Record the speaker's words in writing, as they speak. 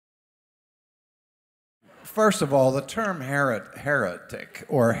First of all, the term heretic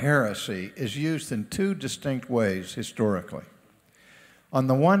or heresy is used in two distinct ways historically. On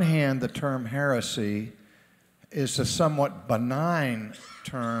the one hand, the term heresy is a somewhat benign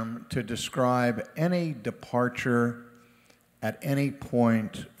term to describe any departure at any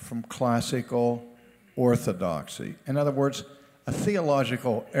point from classical orthodoxy. In other words, a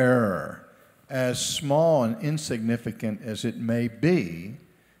theological error, as small and insignificant as it may be,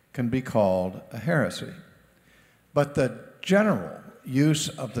 can be called a heresy. But the general use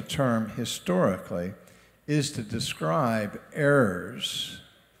of the term historically is to describe errors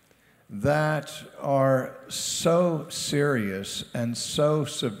that are so serious and so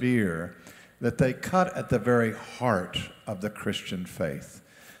severe that they cut at the very heart of the Christian faith,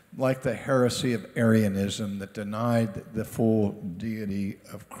 like the heresy of Arianism that denied the full deity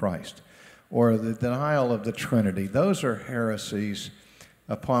of Christ, or the denial of the Trinity. Those are heresies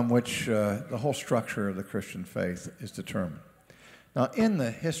upon which the whole structure of the Christian faith is determined. Now, in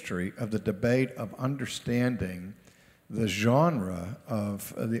the history of the debate of understanding the genre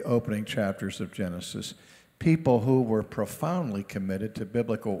of the opening chapters of Genesis, people who were profoundly committed to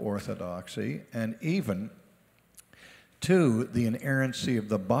biblical orthodoxy and even to the inerrancy of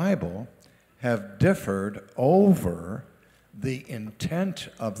the Bible have differed over the intent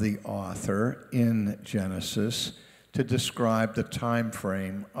of the author in Genesis to describe the time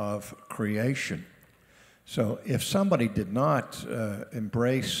frame of creation. So if somebody did not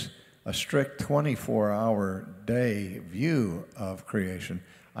embrace a strict 24-hour day view of creation,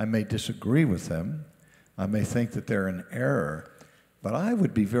 I may disagree with them. I may think that they're in error, but I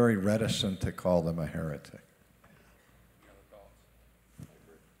would be very reticent to call them a heretic.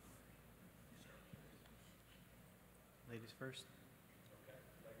 Ladies first.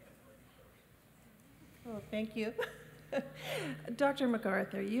 Oh, thank you. Dr.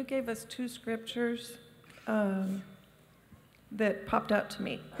 MacArthur, you gave us two scriptures that popped out to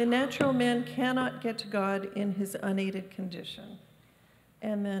me. The natural man cannot get to God in his unaided condition.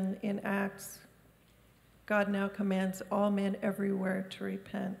 And then in Acts, God now commands all men everywhere to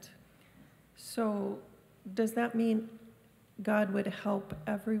repent. So does that mean God would help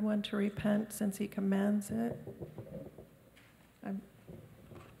everyone to repent since he commands it?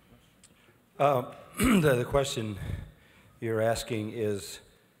 The question you're asking is,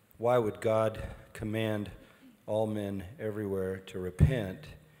 why would God command all men everywhere to repent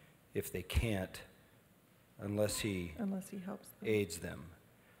if they can't, unless he helps them. aids them?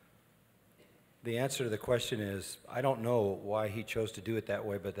 The answer to the question is, I don't know why he chose to do it that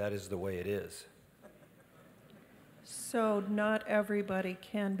way, but that is the way it is. So not everybody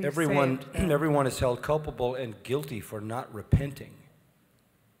can be Everyone saved then. Everyone is held culpable and guilty for not repenting.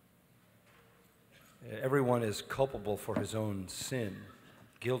 Everyone is culpable for his own sin,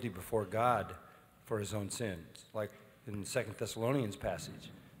 guilty before God for his own sins. Like in the 2 Thessalonians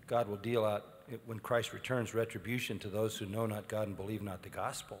passage, God will deal out, when Christ returns, retribution to those who know not God and believe not the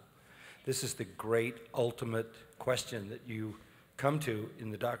gospel. This is the great ultimate question that you come to in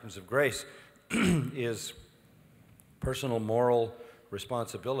the doctrines of grace, is personal moral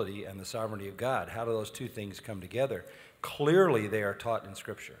responsibility and the sovereignty of God. How do those two things come together? Clearly they are taught in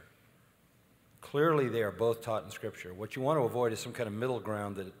Scripture. Clearly they are both taught in Scripture. What you want to avoid is some kind of middle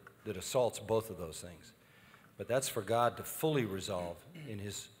ground that assaults both of those things. But that's for God to fully resolve in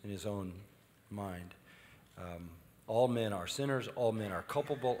his own mind. All men are sinners, all men are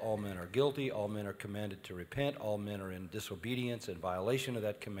culpable, all men are guilty, all men are commanded to repent, all men are in disobedience and violation of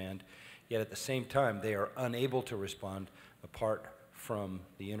that command, yet at the same time they are unable to respond apart from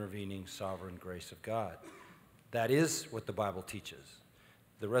the intervening sovereign grace of God. That is what the Bible teaches.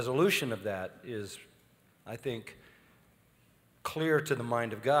 The resolution of that is, I think, clear to the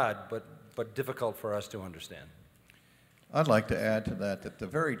mind of God, but difficult for us to understand. I'd like to add to that the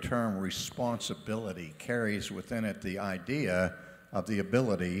very term responsibility carries within it the idea of the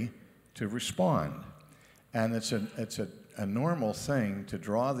ability to respond. And it's a normal thing to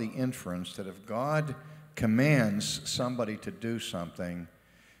draw the inference that if God commands somebody to do something,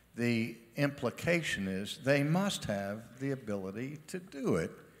 the implication is they must have the ability to do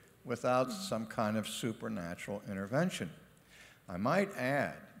it without some kind of supernatural intervention. I might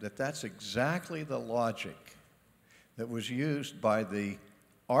add that that's exactly the logic that was used by the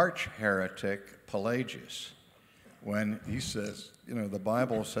arch-heretic Pelagius when he says, the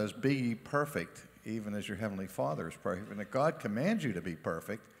Bible says, be ye perfect, even as your heavenly Father is perfect. And if God commands you to be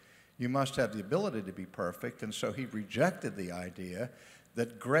perfect, you must have the ability to be perfect. And so he rejected the idea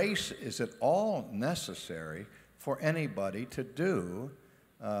that grace is at all necessary for anybody to do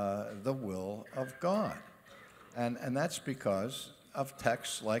the will of God. And that's because of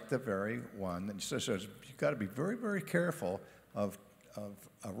texts like the very one that says you've got to be very, very careful of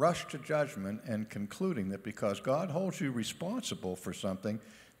a rush to judgment and concluding that because God holds you responsible for something,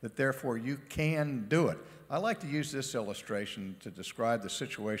 that therefore you can do it. I like to use this illustration to describe the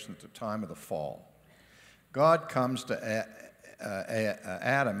situation at the time of the fall. God comes to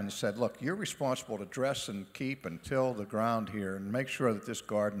Adam and said, look, you're responsible to dress and keep and till the ground here and make sure that this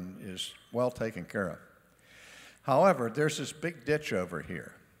garden is well taken care of. However, there's this big ditch over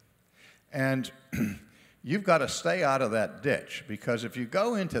here. And you've got to stay out of that ditch, because if you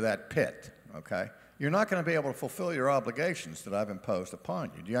go into that pit, okay, you're not going to be able to fulfill your obligations that I've imposed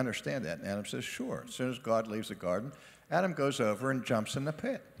upon you. Do you understand that? And Adam says, sure. As soon as God leaves the garden, Adam goes over and jumps in the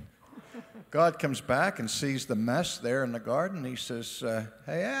pit. God comes back and sees the mess there in the garden. He says,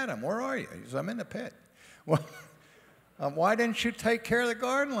 hey, Adam, where are you? He says, I'm in the pit. Well, why didn't you take care of the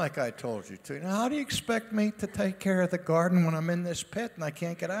garden like I told you to? Now, how do you expect me to take care of the garden when I'm in this pit and I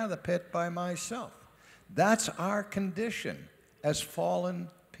can't get out of the pit by myself? That's our condition as fallen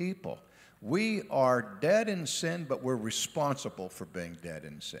people. We are dead in sin, but we're responsible for being dead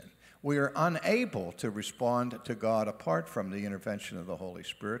in sin. We are unable to respond to God apart from the intervention of the Holy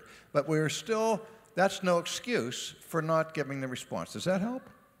Spirit, but we are still, that's no excuse for not giving the response. Does that help?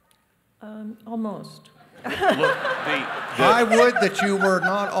 Almost. Look, I would that you were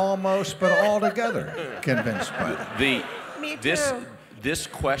not almost, but altogether convinced by that. Me too. This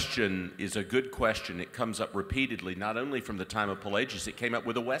question is a good question. It comes up repeatedly, not only from the time of Pelagius, it came up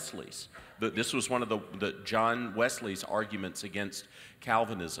with the Wesleys. This was one of the John Wesley's arguments against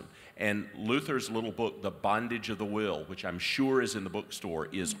Calvinism. And Luther's little book, The Bondage of the Will, which I'm sure is in the bookstore,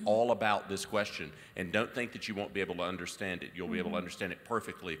 is all about this question. And don't think that you won't be able to understand it. You'll be able to understand it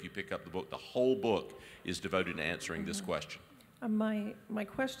perfectly if you pick up the book. The whole book is devoted to answering this question. My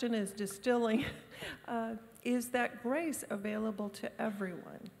question is distilling. Is that grace available to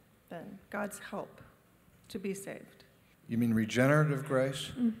everyone, then? God's help to be saved? You mean regenerative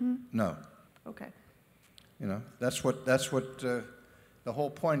grace? Mm-hmm. No. Okay. You know, that's what the whole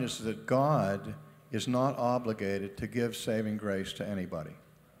point is, that God is not obligated to give saving grace to anybody.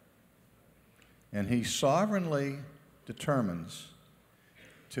 And he sovereignly determines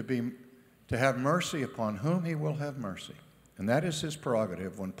to have mercy upon whom he will have mercy. And that is his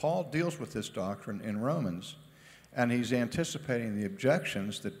prerogative. When Paul deals with this doctrine in Romans, and he's anticipating the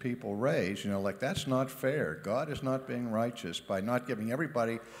objections that people raise, you know, like, that's not fair. God is not being righteous by not giving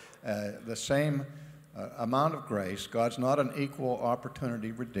everybody the same amount of grace. God's not an equal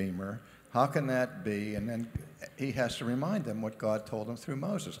opportunity redeemer. How can that be? And then he has to remind them what God told them through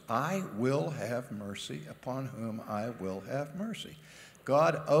Moses. I will have mercy upon whom I will have mercy.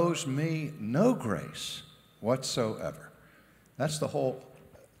 God owes me no grace whatsoever. That's the whole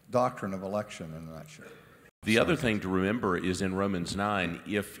doctrine of election in a nutshell. The other thing to remember is in Romans 9,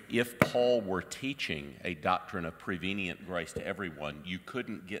 if Paul were teaching a doctrine of prevenient grace to everyone, you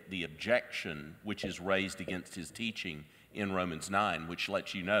couldn't get the objection which is raised against his teaching in Romans 9, which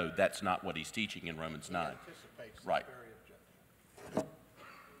lets you know that's not what he's teaching in Romans 9. Right.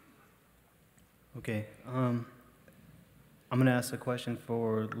 Okay. I'm going to ask a question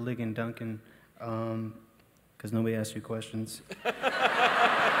for Lig and Duncan, because nobody asked you questions.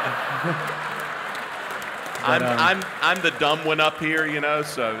 I'm the dumb one up here, you know,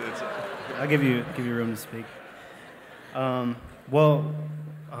 so it's... I'll give you room to speak.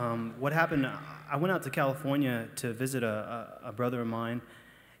 What happened, I went out to California to visit a brother of mine,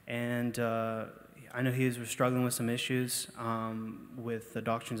 and I know he was struggling with some issues with the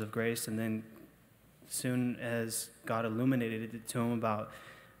doctrines of grace, and then soon as God illuminated it to him about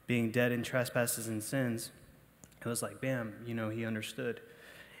being dead in trespasses and sins, it was like, bam, you know, he understood.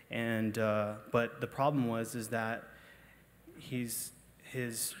 And but the problem is that his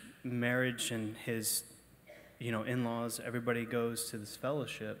marriage and his, you know, in-laws, everybody goes to this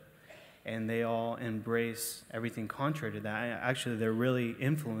fellowship, and they all embrace everything contrary to that. Actually, they're really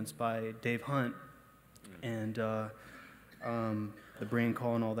influenced by Dave Hunt and the Berean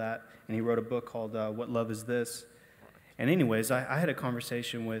Call and all that. And he wrote a book called What Love Is This? And anyways, I had a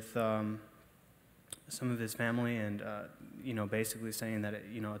conversation with some of his family, and you know, basically saying that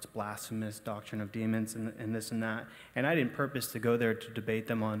it's blasphemous doctrine of demons and this and that. And I didn't purpose to go there to debate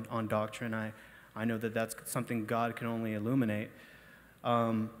them on doctrine. I know that that's something God can only illuminate.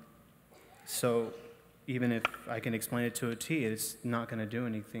 So even if I can explain it to a T, it's not going to do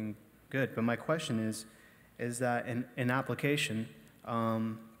anything good. But my question is that in application,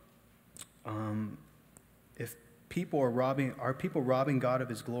 if people are people robbing God of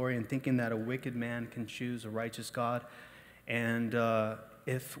his glory and thinking that a wicked man can choose a righteous God? And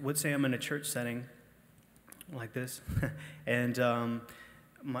if, let's say I'm in a church setting like this, and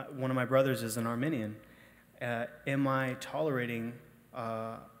one of my brothers is an Arminian. Am I tolerating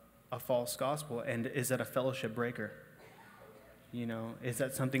a false gospel, and is that a fellowship breaker? You know, is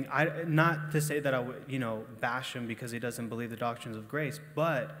that something, not to say that I would, you know, bash him because he doesn't believe the doctrines of grace,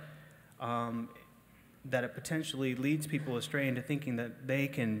 but that it potentially leads people astray into thinking that they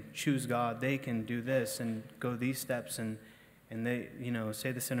can choose God, they can do this and go these steps, and they, you know,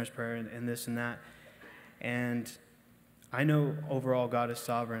 say the sinner's prayer and this and that. And I know overall God is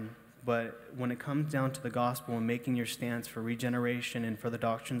sovereign, but when it comes down to the gospel and making your stance for regeneration and for the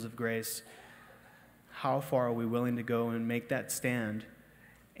doctrines of grace, how far are we willing to go and make that stand?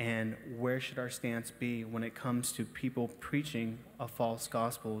 And where should our stance be when it comes to people preaching a false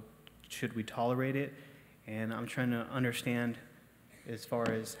gospel? Should we tolerate it? And I'm trying to understand as far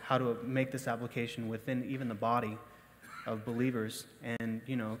as how to make this application within even the body of believers. And,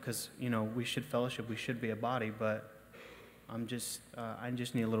 you know, because, you know, we should fellowship, we should be a body, but I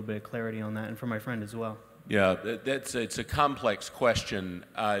just need a little bit of clarity on that, and for my friend as well. Yeah, it's a complex question.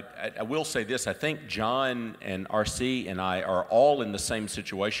 I will say this, I think John and RC and I are all in the same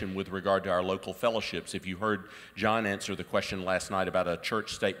situation with regard to our local fellowships. If you heard John answer the question last night about a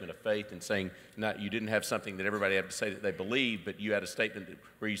church statement of faith and saying, you didn't have something that everybody had to say that they believe, but you had a statement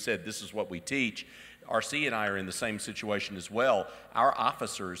where you said, this is what we teach. RC and I are in the same situation as well. Our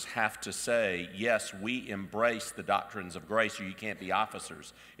officers have to say, yes, we embrace the doctrines of grace, or you can't be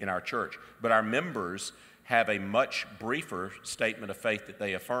officers in our church. But our members have a much briefer statement of faith that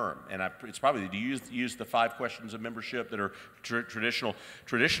they affirm. And it's probably to use the 5 questions of membership that are traditional.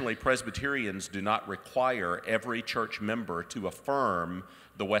 Traditionally, Presbyterians do not require every church member to affirm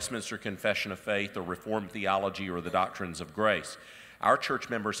the Westminster Confession of Faith or Reformed theology or the doctrines of grace. Our church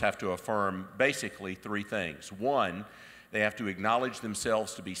members have to affirm basically 3 things. 1, they have to acknowledge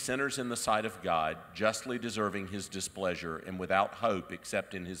themselves to be sinners in the sight of God, justly deserving His displeasure and without hope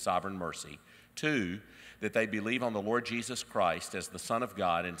except in His sovereign mercy. 2, that they believe on the Lord Jesus Christ as the Son of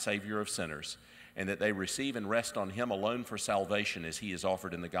God and Savior of sinners, and that they receive and rest on Him alone for salvation as He is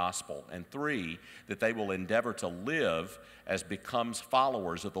offered in the gospel. And 3, that they will endeavor to live as becomes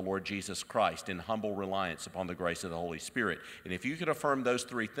followers of the Lord Jesus Christ in humble reliance upon the grace of the Holy Spirit. And if you can affirm those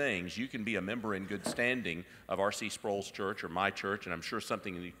 3 things, you can be a member in good standing of R.C. Sproul's church or my church, and I'm sure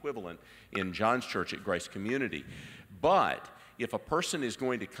something equivalent in John's church at Grace Community. But if a person is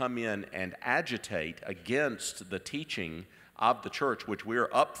going to come in and agitate against the teaching of the church, which we're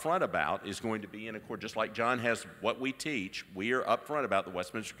upfront about, is going to be in accord, just like John has what we teach, we are upfront about the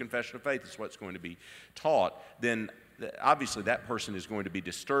Westminster Confession of Faith, is what's going to be taught, then obviously that person is going to be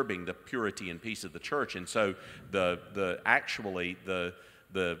disturbing the purity and peace of the church. And so the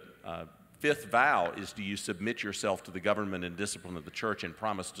 5th vow is, do you submit yourself to the government and discipline of the church and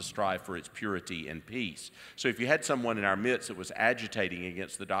promise to strive for its purity and peace? So if you had someone in our midst that was agitating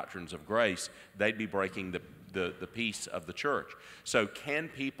against the doctrines of grace, they'd be breaking the peace of the church. So can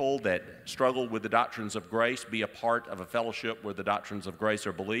people that struggle with the doctrines of grace be a part of a fellowship where the doctrines of grace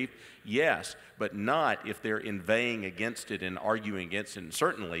are believed? Yes, but not if they're inveighing against it and arguing against it, and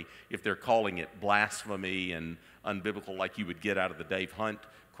certainly if they're calling it blasphemy and unbiblical like you would get out of the Dave Hunt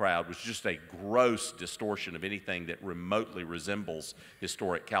crowd, was just a gross distortion of anything that remotely resembles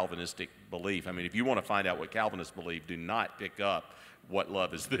historic Calvinistic belief. I mean, if you want to find out what Calvinists believe, do not pick up What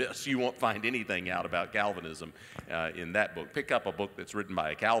Love Is This? You won't find anything out about Calvinism in that book. Pick up a book that's written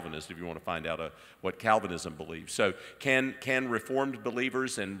by a Calvinist if you want to find out what Calvinism believes. So can Reformed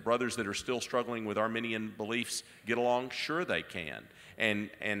believers and brothers that are still struggling with Arminian beliefs get along? Sure they can.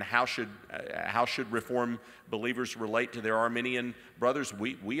 And how should Reformed believers relate to their Arminian brothers?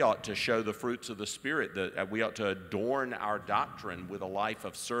 We ought to show the fruits of the Spirit. We ought to adorn our doctrine with a life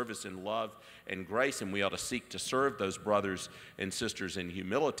of service and love and grace, and we ought to seek to serve those brothers and sisters in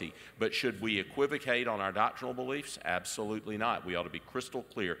humility. But should we equivocate on our doctrinal beliefs? Absolutely not. We ought to be crystal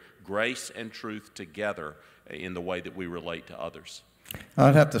clear, grace and truth together in the way that we relate to others.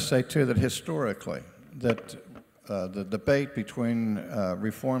 I'd have to say, too, that historically, that the debate between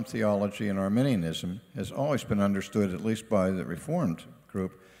Reformed theology and Arminianism has always been understood, at least by the Reformed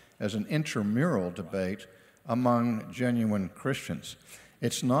group, as an intramural debate among genuine Christians.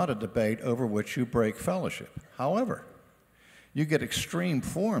 It's not a debate over which you break fellowship. However, you get extreme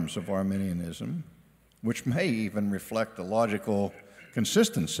forms of Arminianism, which may even reflect the logical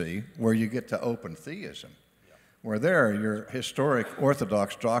consistency, where you get to open theism, where there your historic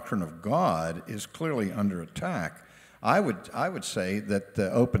Orthodox doctrine of God is clearly under attack. I would say that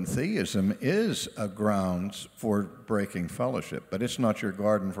open theism is a grounds for breaking fellowship, but it's not your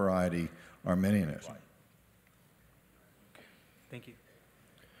garden variety Arminianism. Thank you.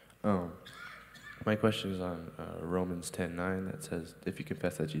 My question is on Romans 10:9 that says, if you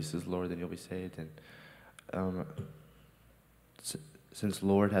confess that Jesus is Lord, then you'll be saved. And since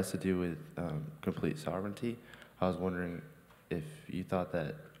Lord has to do with complete sovereignty, I was wondering if you thought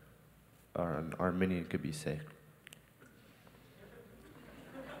that an Arminian could be saved.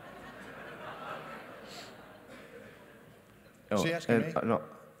 Is he asking me? No,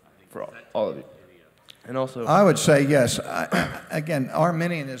 for all of you. And also, I would say yes. Again,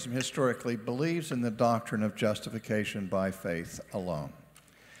 Arminianism historically believes in the doctrine of justification by faith alone,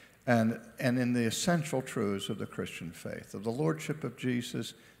 and in the essential truths of the Christian faith, of the lordship of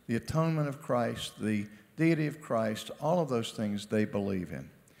Jesus, the atonement of Christ, the deity of Christ, all of those things they believe in.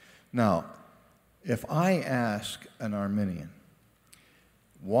 Now, if I ask an Arminian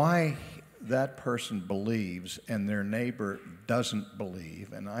why that person believes and their neighbor doesn't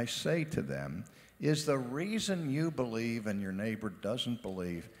believe, and I say to them, is the reason you believe and your neighbor doesn't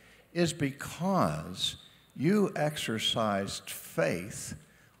believe is because you exercised faith,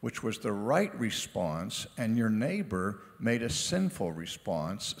 which was the right response, and your neighbor made a sinful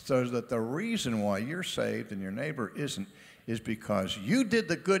response, so that the reason why you're saved and your neighbor isn't is because you did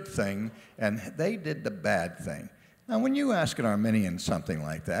the good thing and they did the bad thing. Now, when you ask an Arminian something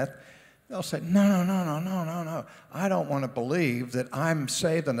like that, they'll say, no. I don't want to believe that I'm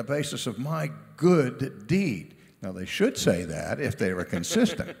saved on the basis of my good deed. Now, they should say that if they were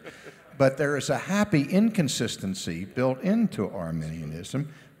consistent. But there is a happy inconsistency built into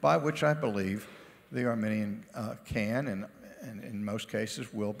Arminianism by which I believe the Arminian can and in most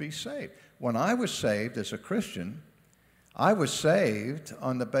cases will be saved. When I was saved as a Christian, I was saved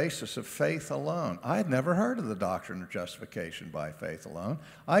on the basis of faith alone. I had never heard of the doctrine of justification by faith alone.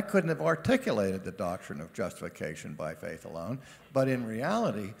 I couldn't have articulated the doctrine of justification by faith alone, but in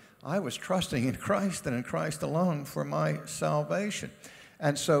reality, I was trusting in Christ and in Christ alone for my salvation.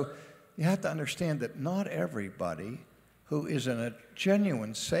 And so you have to understand that not everybody who is in a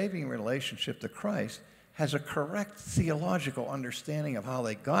genuine saving relationship to Christ has a correct theological understanding of how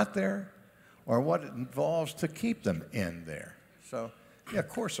they got there or what it involves to keep them in there. So, yeah, of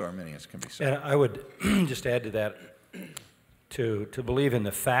course Arminians can be saved. And I would just add to that, to believe in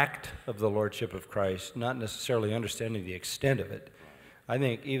the fact of the Lordship of Christ, not necessarily understanding the extent of it. I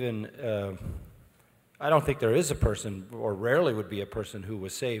think even, I don't think there is a person, or rarely would be a person, who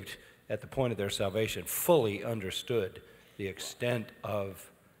was saved at the point of their salvation, fully understood the extent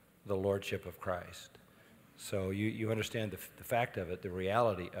of the Lordship of Christ. So you understand the fact of it, the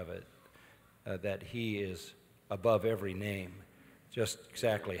reality of it, that he is above every name. Just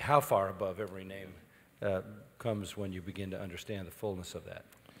exactly how far above every name comes when you begin to understand the fullness of that.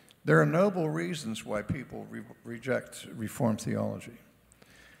 There are noble reasons why people reject Reformed theology.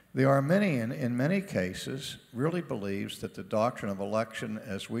 The Arminian, in many cases, really believes that the doctrine of election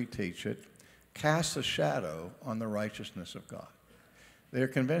as we teach it casts a shadow on the righteousness of God. They are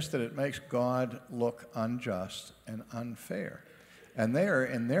convinced that it makes God look unjust and unfair. And they are,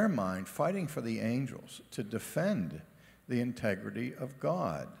 in their mind, fighting for the angels to defend the integrity of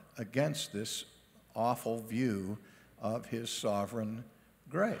God against this awful view of his sovereign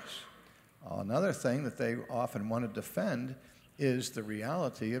grace. Another thing that they often want to defend is the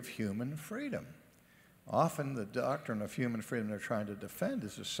reality of human freedom. Often the doctrine of human freedom they're trying to defend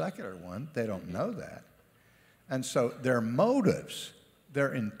is a secular one. They don't know that. And so their motives,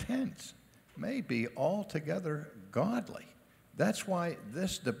 their intents, may be altogether godly. That's why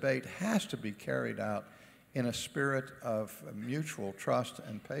this debate has to be carried out in a spirit of mutual trust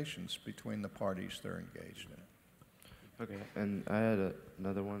and patience between the parties that are engaged in it. okay, and I had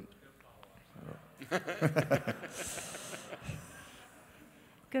another one.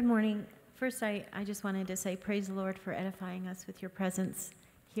 Good morning. First, I just wanted to say praise the Lord for edifying us with your presence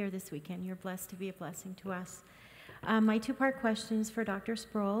here this weekend. You're blessed to be a blessing to us. My two-part question is for Dr.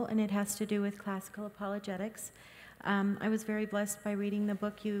 Sproul, and it has to do with classical apologetics. I was very blessed by reading the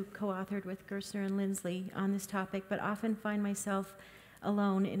book you co-authored with Gerstner and Lindsley on this topic, but often find myself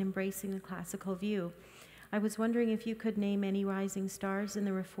alone in embracing the classical view. I was wondering if you could name any rising stars in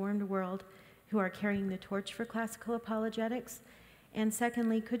the Reformed world who are carrying the torch for classical apologetics. And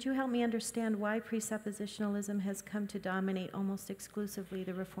secondly, could you help me understand why presuppositionalism has come to dominate almost exclusively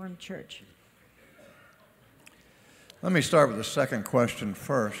the Reformed Church? Let me start with the second question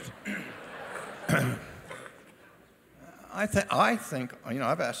first. I think,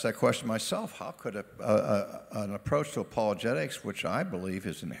 I've asked that question myself. How could an approach to apologetics, which I believe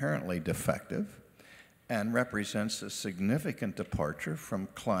is inherently defective and represents a significant departure from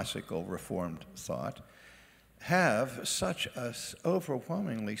classical Reformed thought, have such an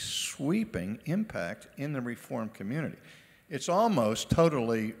overwhelmingly sweeping impact in the Reformed community? it's almost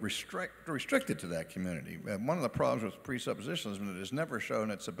totally restricted to that community. One of the problems with presuppositionalism is it has never shown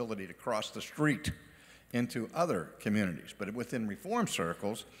its ability to cross the street into other communities. But within Reform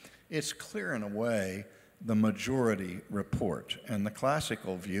circles, it's clear in a way the majority report. And the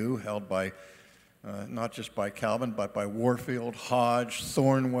classical view held by not just by Calvin, but by Warfield, Hodge,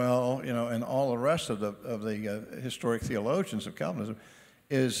 Thornwell, and all the rest of the historic theologians of Calvinism,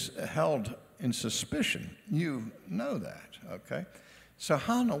 is held in suspicion. You know that, okay? So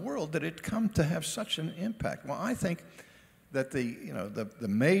how in the world did it come to have such an impact? Well, I think that the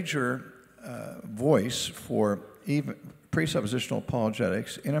major voice for even presuppositional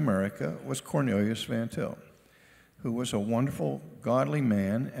apologetics in America was Cornelius Van Til, who was a wonderful, godly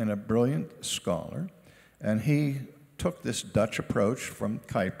man and a brilliant scholar. And he took this Dutch approach from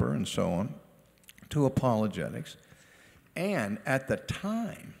Kuyper and so on to apologetics. And at the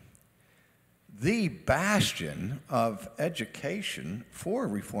time, the bastion of education for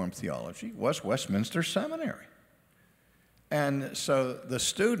Reformed theology was Westminster Seminary. And so the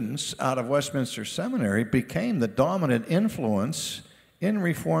students out of Westminster Seminary became the dominant influence in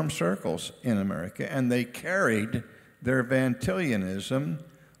Reformed circles in America, and they carried their Van Tilianism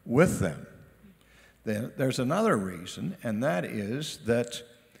with them. There's another reason, and that is that,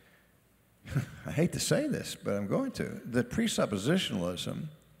 I hate to say this, but I'm going to, that presuppositionalism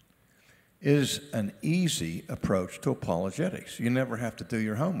is an easy approach to apologetics. You never have to do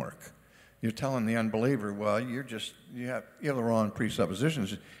your homework. You're telling the unbeliever, well, you have the wrong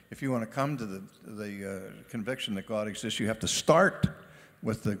presuppositions. If you want to come to the conviction that God exists, you have to start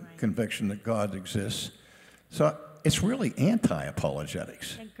with the conviction that God exists. So it's really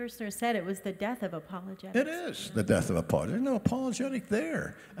anti-apologetics. And Gerstner said it was the death of apologetics. It is the death of apologetics. No apologetic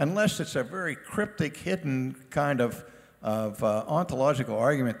there, unless it's a very cryptic, hidden kind of ontological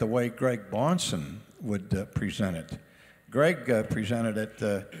argument the way Greg Bahnsen would present it. Greg presented it,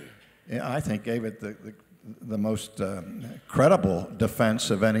 I think, gave it the most credible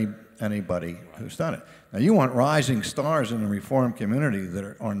defense of anybody who's done it. Now, you want rising stars in the Reformed community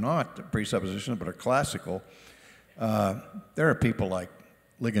that are not presuppositional but are classical. There are people like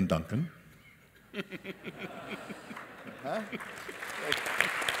Ligon Duncan. Huh?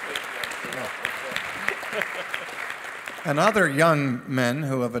 And other young men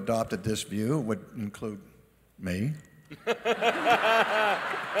who have adopted this view would include me. I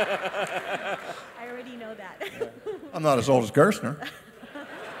already know that. I'm not as old as Gerstner.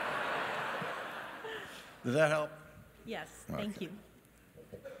 Does that help? Yes, thank you.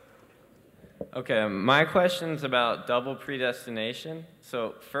 Okay, my question's about double predestination.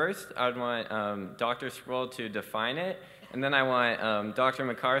 So first, I would want Dr. Sproul to define it, and then I want Dr.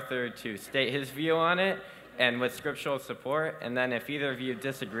 MacArthur to state his view on it, and with scriptural support, and then if either of you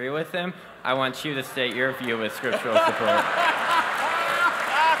disagree with him, I want you to state your view with scriptural support.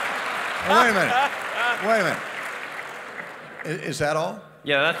 Wait a minute. Is that all?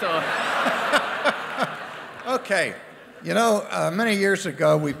 Yeah, that's all. Okay. Many years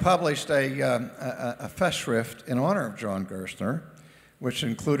ago, we published a festschrift in honor of John Gerstner, which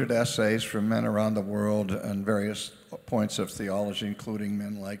included essays from men around the world on various points of theology, including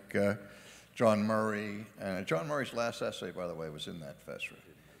men like John Murray. John Murray's last essay, by the way, was in that festschrift.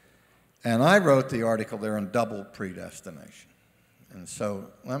 And I wrote the article there on double predestination. And so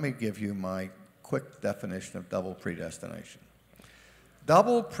let me give you my quick definition of double predestination.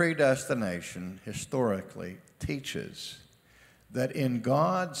 Double predestination, historically, teaches that in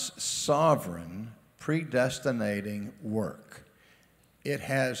God's sovereign predestinating work, it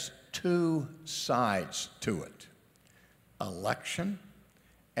has two sides to it: election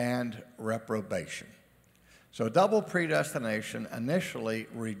and reprobation. So double predestination initially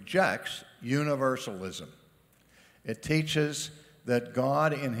rejects universalism. It teaches that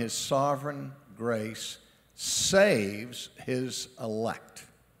God, in his sovereign grace, saves his elect.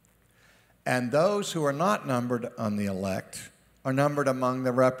 And those who are not numbered on the elect are numbered among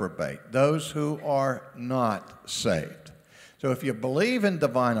the reprobate, those who are not saved. So if you believe in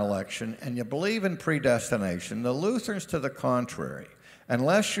divine election and you believe in predestination, the Lutherans, to the contrary,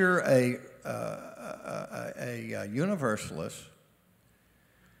 unless you're a universalist,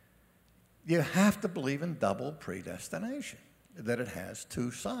 you have to believe in double predestination, that it has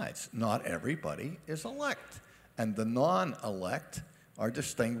two sides. Not everybody is elect, and the non-elect are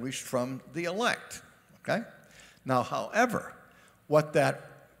distinguished from the elect, okay? Now, however, what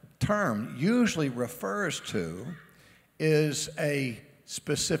that term usually refers to is a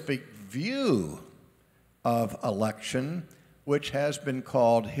specific view of election, which has been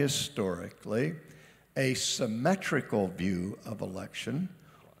called historically a symmetrical view of election,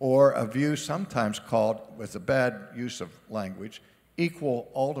 or a view sometimes called, with a bad use of language, equal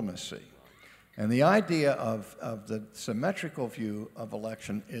ultimacy. And the idea of the symmetrical view of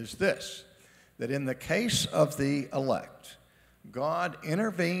election is this, that in the case of the elect, God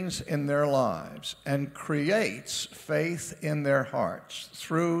intervenes in their lives and creates faith in their hearts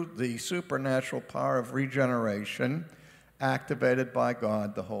through the supernatural power of regeneration activated by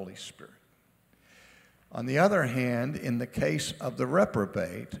God the Holy Spirit. On the other hand, in the case of the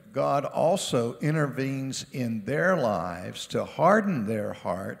reprobate, God also intervenes in their lives to harden their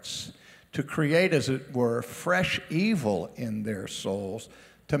hearts, to create, as it were, fresh evil in their souls,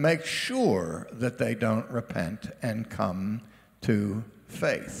 to make sure that they don't repent and come to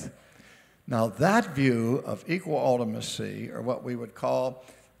faith. Now, that view of equal ultimacy, or what we would call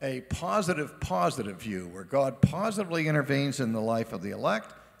a positive view, where God positively intervenes in the life of the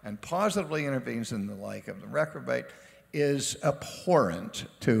elect and positively intervenes in the life of the reprobate, is abhorrent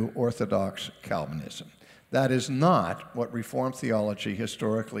to Orthodox Calvinism. That is not what Reformed theology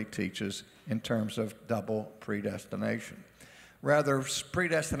historically teaches in terms of double predestination. Rather,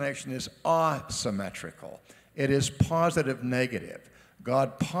 predestination is asymmetrical. It is positive-negative.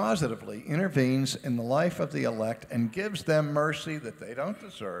 God positively intervenes in the life of the elect and gives them mercy that they don't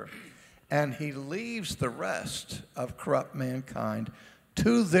deserve, and he leaves the rest of corrupt mankind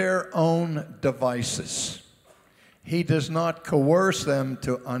to their own devices. He does not coerce them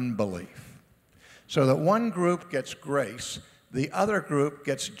to unbelief. So that one group gets grace, the other group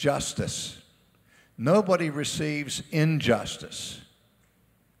gets justice. Nobody receives injustice.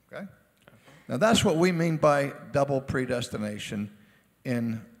 Okay? Now that's what we mean by double predestination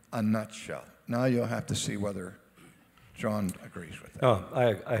in a nutshell. Now you'll have to see whether John agrees with that. Oh,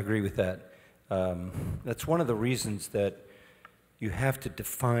 I agree with that. That's one of the reasons that you have to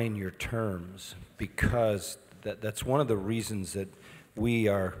define your terms, because that's one of the reasons that we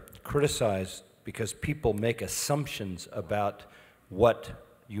are criticized, because people make assumptions about what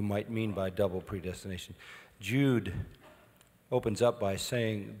you might mean by double predestination. Jude opens up by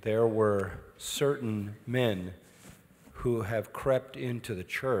saying there were certain men who have crept into the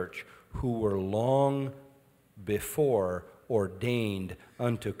church who were long before ordained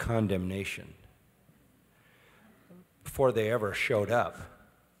unto condemnation, before they ever showed up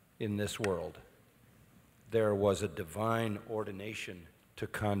in this world. There was a divine ordination to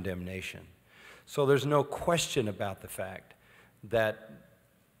condemnation. So there's no question about the fact that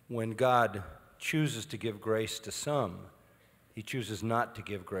when God chooses to give grace to some, he chooses not to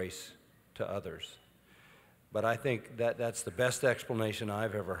give grace to others. But I think that's the best explanation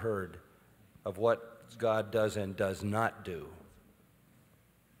I've ever heard of what God does and does not do.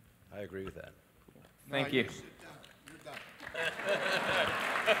 I agree with that. Thank you.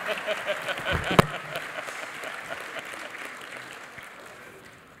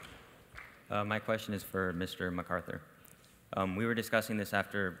 My question is for Mr. MacArthur. We were discussing this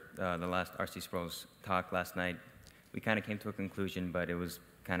after the last R.C. Sproul's talk last night. We kind of came to a conclusion, but it was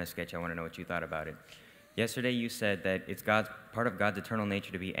kind of sketchy. I want to know what you thought about it. Yesterday you said that it's part of God's eternal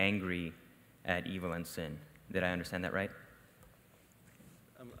nature to be angry at evil and sin. Did I understand that right?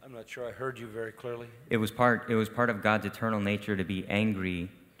 I'm not sure I heard you very clearly. It was part of God's eternal nature to be angry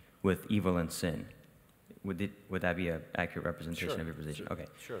with evil and sin. Would that be an accurate representation of your position? Sure. Okay.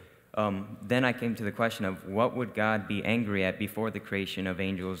 Sure. Then I came to the question of what would God be angry at before the creation of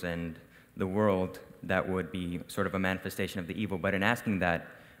angels and the world that would be sort of a manifestation of the evil. But in asking that,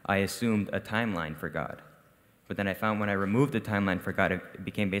 I assumed a timeline for God. But then I found when I removed the timeline for God, it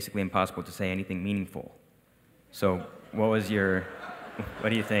became basically impossible to say anything meaningful. So what do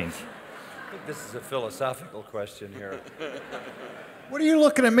you think? I think this is a philosophical question here. What are you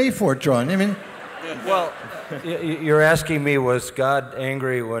looking at me for, John? I mean, Well, you're asking me, was God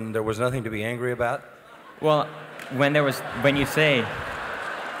angry when there was nothing to be angry about? Well, when you say,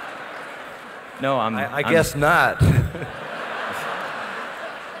 no, I guess not.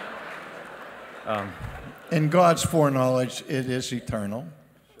 in God's foreknowledge, it is eternal.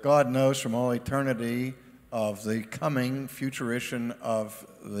 God knows from all eternity of the coming futurition of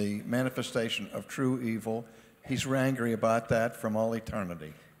the manifestation of true evil. He's angry about that from all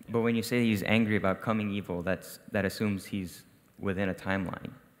eternity. But when you say he's angry about coming evil, that assumes he's within a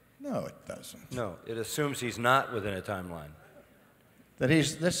timeline. No, it doesn't. No, it assumes he's not within a timeline.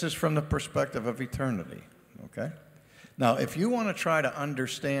 This is from the perspective of eternity, okay? Now, if you want to try to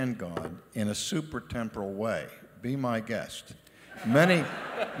understand God in a supertemporal way, be my guest.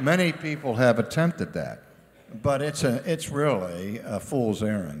 Many people have attempted that, but it's really a fool's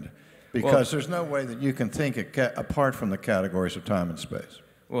errand, because there's no way that you can think apart from the categories of time and space.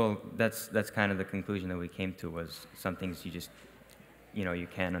 Well, that's kind of the conclusion that we came to, was some things you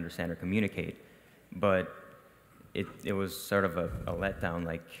can't understand or communicate. But it was sort of a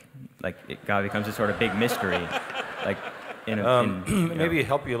letdown, God becomes a sort of big mystery, Maybe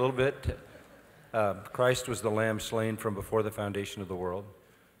help you a little bit. Christ was the Lamb slain from before the foundation of the world.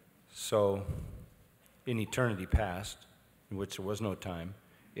 So, in eternity past, in which there was no time,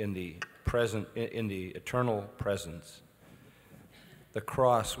 in the eternal presence, the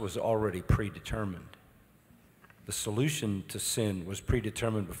cross was already predetermined. The solution to sin was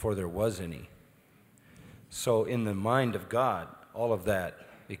predetermined before there was any. So, in the mind of God, all of that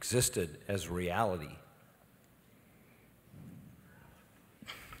existed as reality.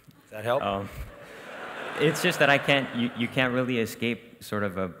 Does that help? It's just that you can't really escape sort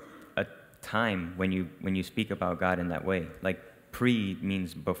of a time when you speak about God in that way. Like pre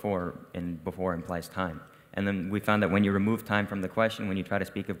means before, and before implies time. And then we found that when you remove time from the question, when you try to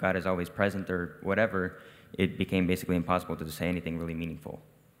speak of God as always present or whatever, it became basically impossible to say anything really meaningful.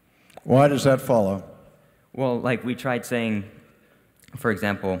 Why does that follow? Well, like we tried saying, for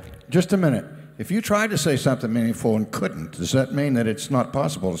example... Just a minute. If you tried to say something meaningful and couldn't, does that mean that it's not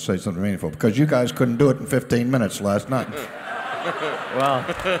possible to say something meaningful? Because you guys couldn't do it in 15 minutes last night. Well...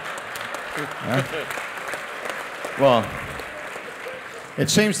 Well... It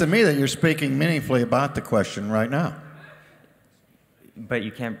seems to me that you're speaking meaningfully about the question right now. But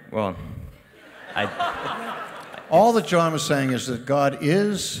you can't... Well... All that John was saying is that God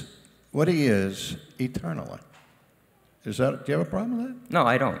is what he is eternally. Do you have a problem with that? No,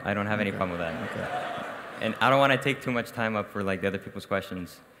 I don't. I don't have any problem with that. Okay. And I don't want to take too much time up for the other people's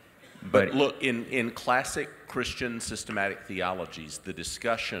questions. But look, in classic Christian systematic theologies, the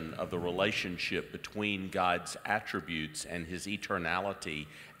discussion of the relationship between God's attributes and his eternality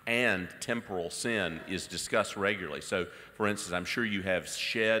and temporal sin is discussed regularly. So, for instance, I'm sure you have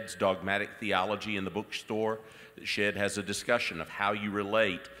Shedd's Dogmatic Theology in the bookstore. Shedd has a discussion of how you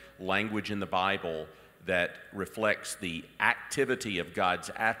relate language in the Bible that reflects the activity of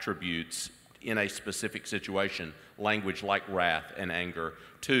God's attributes in a specific situation, language like wrath and anger,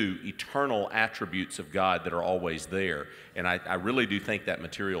 to eternal attributes of God that are always there. And I really do think that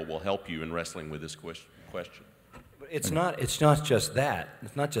material will help you in wrestling with this question. It's not just that.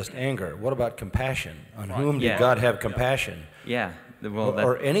 It's not just anger. What about compassion? On whom did Yeah. God have compassion? Yeah.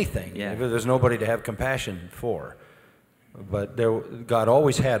 Or anything. Yeah. There's nobody to have compassion for. But God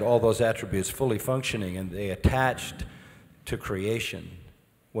always had all those attributes fully functioning, and they attached to creation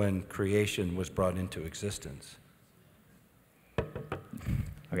when creation was brought into existence.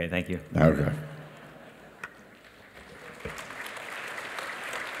 Okay, thank you. Okay.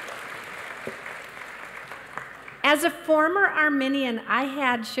 As a former Arminian, I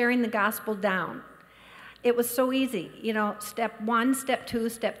had sharing the gospel down. It was so easy. Step 1, step 2,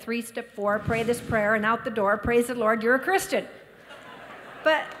 step 3, step 4, pray this prayer, and out the door, praise the Lord, you're a Christian.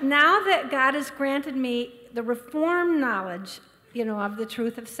 But now that God has granted me the Reformed knowledge, of the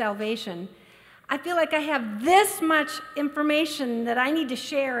truth of salvation, I feel like I have this much information that I need to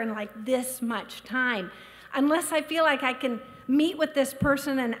share in this much time. Unless I feel like I can meet with this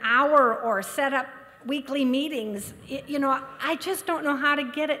person an hour or set up weekly meetings, I just don't know how to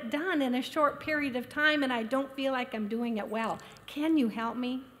get it done in a short period of time, and I don't feel like I'm doing it well. Can you help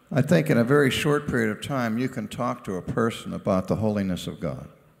me? I think in a very short period of time, you can talk to a person about the holiness of God.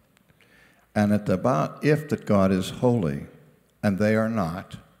 And if that God is holy and they are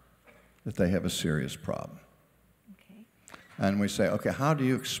not, that they have a serious problem. Okay. And we say, okay, how do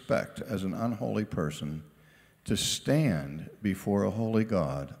you expect as an unholy person to stand before a holy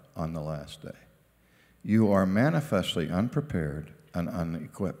God on the last day? You are manifestly unprepared and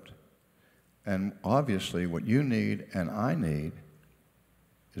unequipped. And obviously what you need and I need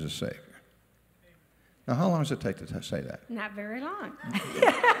is a Savior. Now, how long does it take to say that? Not very long.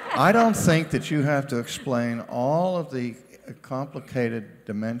 I don't think that you have to explain all of the complicated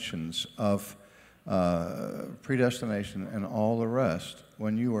dimensions of predestination and all the rest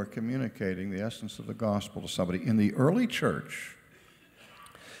when you are communicating the essence of the gospel to somebody. In the early church,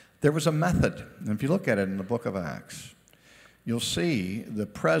 there was a method, and if you look at it in the book of Acts, you'll see the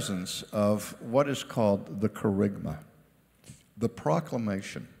presence of what is called the kerygma, the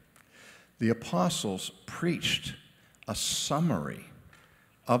proclamation. The apostles preached a summary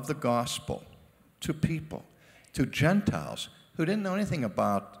of the gospel to people, to Gentiles who didn't know anything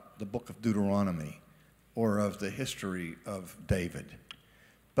about the book of Deuteronomy or of the history of David.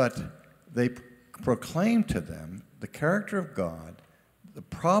 But they proclaimed to them the character of God, the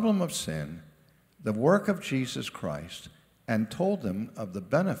problem of sin, the work of Jesus Christ, and told them of the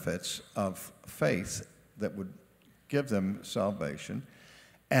benefits of faith that would give them salvation.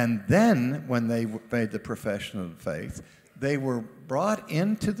 And then, when they made the profession of faith, They were brought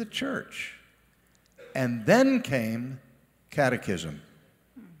into the church, and then came catechism.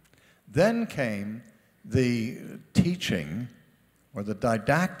 Then came the teaching or the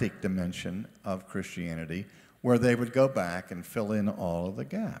didactic dimension of Christianity, where they would go back and fill in all of the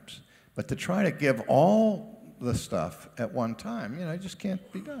gaps. But to try to give all the stuff at one time, it just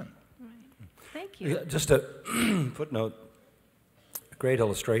can't be done. Right. Thank you. Yeah, just a footnote, a great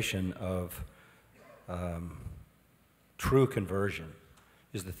illustration of true conversion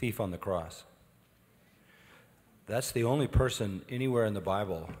is the thief on the cross. That's the only person anywhere in the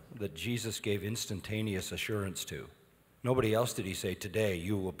Bible that Jesus gave instantaneous assurance to. Nobody else did he say, today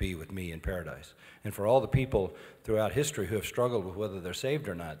you will be with me in paradise. And for all the people throughout history who have struggled with whether they're saved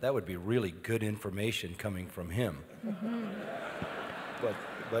or not, that would be really good information coming from him. Mm-hmm.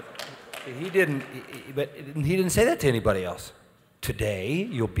 But he didn't say that to anybody else. Today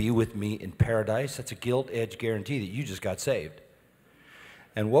you'll be with me in paradise. That's a gilt-edged guarantee that you just got saved.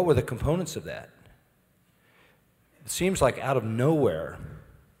 And what were the components of that? It seems like out of nowhere,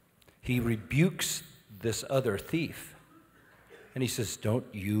 he rebukes this other thief. And he says, don't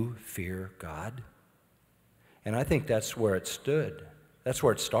you fear God? And I think that's where it stood. That's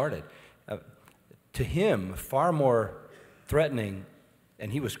where it started. To him, far more threatening,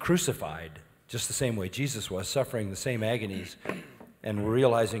 and he was crucified just the same way Jesus was, suffering the same agonies and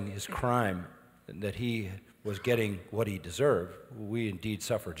realizing his crime, that he was getting what he deserved. We indeed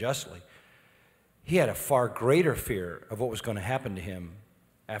suffer justly. He had a far greater fear of what was going to happen to him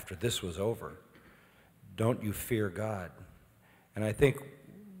after this was over. Don't you fear God? And I think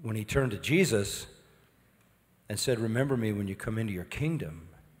when he turned to Jesus and said, remember me when you come into your kingdom,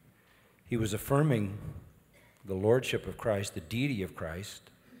 he was affirming the lordship of Christ, the deity of Christ,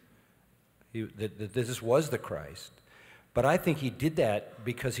 that this was the Christ. But I think he did that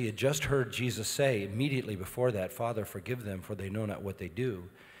because he had just heard Jesus say immediately before that, Father, forgive them, for they know not what they do.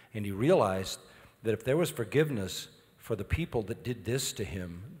 And he realized that if there was forgiveness for the people that did this to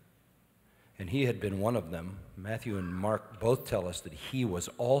him, and he had been one of them, Matthew and Mark both tell us that he was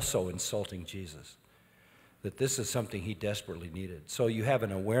also insulting Jesus, that this is something he desperately needed. So you have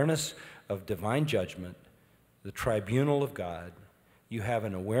an awareness of divine judgment, the tribunal of God. You have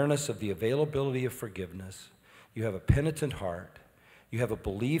an awareness of the availability of forgiveness. You have a penitent heart. You have a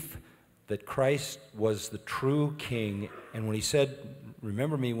belief that Christ was the true king. And when he said,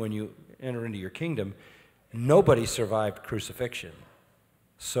 remember me when you enter into your kingdom, nobody survived crucifixion.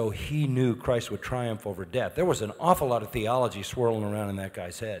 So he knew Christ would triumph over death. There was an awful lot of theology swirling around in that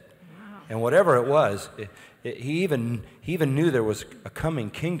guy's head. Wow. And whatever it was, he even knew there was a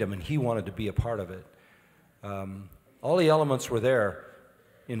coming kingdom, and he wanted to be a part of it. All the elements were there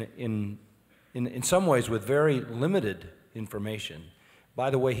in some ways with very limited information.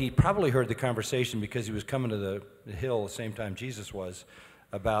 By the way, he probably heard the conversation because he was coming to the hill the same time Jesus was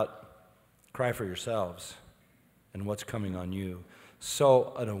about cry for yourselves and what's coming on you.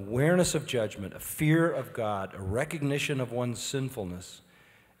 So an awareness of judgment, a fear of God, a recognition of one's sinfulness,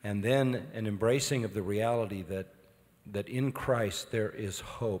 and then an embracing of the reality that in Christ there is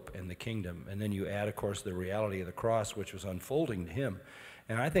hope in the kingdom. And then you add, of course, the reality of the cross, which was unfolding to him.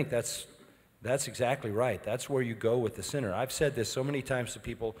 And I think that's exactly right. That's where you go with the sinner. I've said this so many times to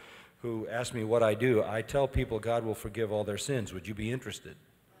people who ask me what I do. I tell people God will forgive all their sins. Would you be interested?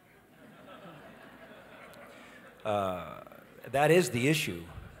 That is the issue.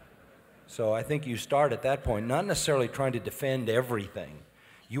 So I think you start at that point, not necessarily trying to defend everything.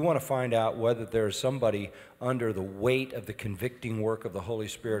 You want to find out whether there's somebody under the weight of the convicting work of the Holy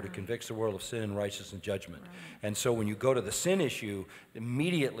Spirit who convicts the world of sin, righteousness, and judgment. Right. And so when you go to the sin issue,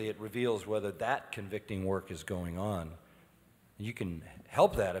 immediately it reveals whether that convicting work is going on. You can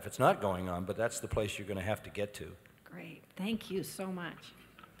help that if it's not going on, but that's the place you're going to have to get to. Great. Thank you so much.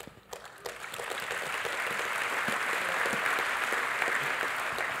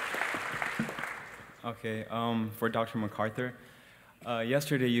 Okay, for Dr. MacArthur,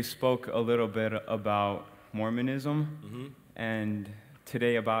 yesterday you spoke a little bit about Mormonism, and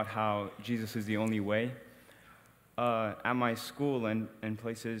today about how Jesus is the only way. At my school and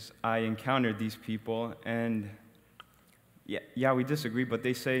places, I encountered these people, and yeah, we disagree, but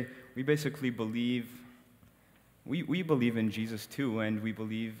they say we basically believe, we believe in Jesus too, and we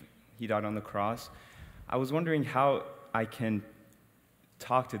believe he died on the cross. I was wondering how I can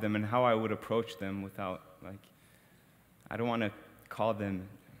talk to them and how I would approach them without, like, I don't want to call them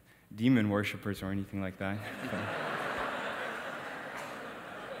demon worshipers or anything like that.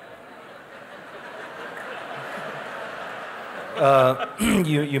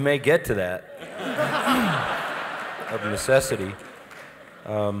 You may get to that of necessity.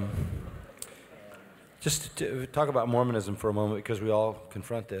 Just to talk about Mormonism for a moment, because we all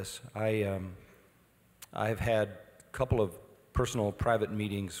confront this. I've had a couple of personal private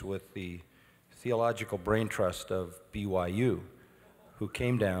meetings with the Theological Brain Trust of BYU, who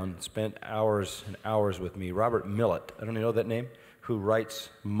came down, spent hours and hours with me. Robert Millett, I don't know that name, who writes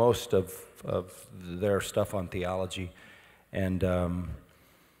most of their stuff on theology. And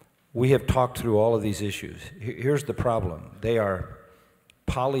we have talked through all of these issues. Here's the problem. They are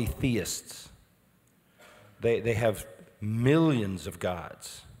polytheists. They have millions of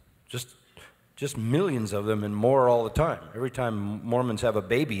gods, just millions of them and more all the time. Every time Mormons have a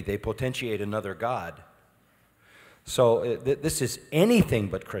baby, they potentiate another god. So this is anything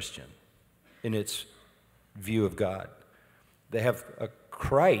but Christian in its view of God. They have a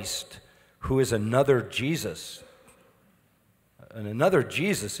Christ who is another Jesus. And another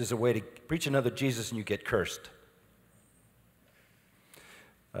Jesus is a way to preach another Jesus and you get cursed.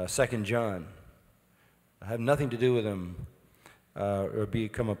 2 John. Have nothing to do with them or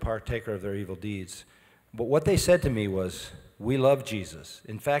become a partaker of their evil deeds. But what they said to me was, we love Jesus.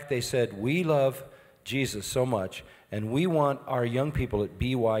 In fact, they said, we love Jesus so much, and we want our young people at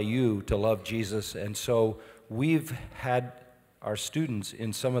BYU to love Jesus, and so we've had our students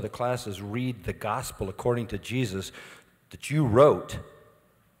in some of the classes read the gospel according to Jesus that you wrote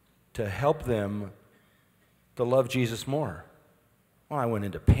to help them to love Jesus more. Well, I went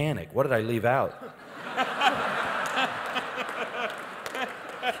into panic. What did I leave out?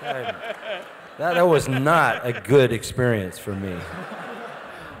 That was not a good experience for me.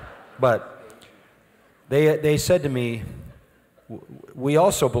 But they said to me, we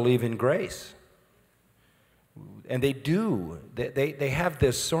also believe in grace. And they do. They have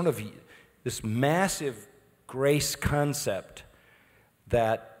this sort of, this massive grace concept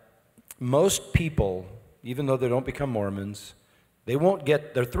that most people, even though they don't become Mormons, they won't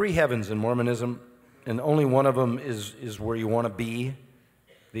get, there are three heavens in Mormonism, and only one of them is where you want to be.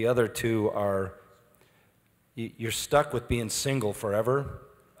 The other two are, you're stuck with being single forever.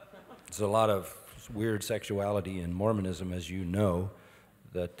 There's a lot of weird sexuality in Mormonism, as you know,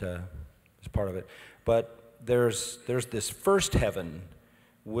 that is part of it. But there's this first heaven,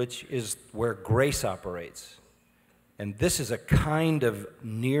 which is where grace operates. And this is a kind of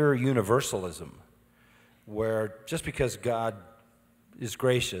near universalism, where just because God is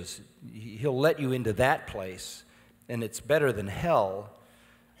gracious, He'll let you into that place, and it's better than hell.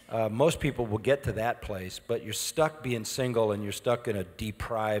 Most people will get to that place, but you're stuck being single and you're stuck in a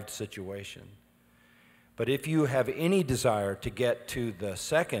deprived situation. But if you have any desire to get to the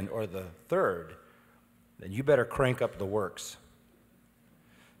second or the third, then you better crank up the works.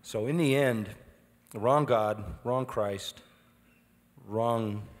 So in the end, wrong God, wrong Christ,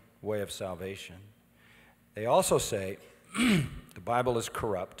 wrong way of salvation. They also say the Bible is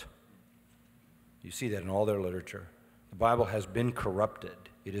corrupt. You see that in all their literature. The Bible has been corrupted.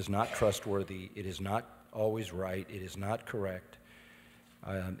 It is not trustworthy. It is not always right. It is not correct.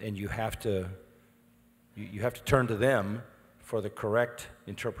 And you have to turn to them for the correct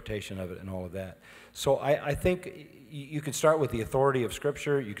interpretation of it and all of that. So I think you can start with the authority of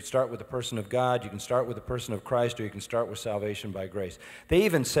Scripture. You can start with the person of God. You can start with the person of Christ, or you can start with salvation by grace. They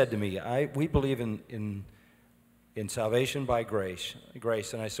even said to me, we believe in salvation by grace.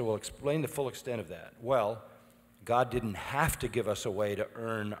 And I said, well, explain the full extent of that. Well, God didn't have to give us a way to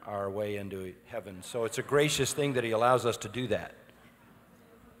earn our way into heaven. So it's a gracious thing that He allows us to do that.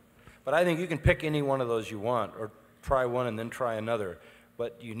 But I think you can pick any one of those you want, or try one and then try another.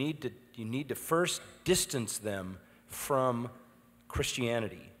 But you need to first distance them from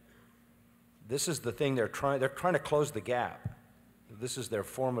Christianity. This is the thing they're trying to close the gap. This is their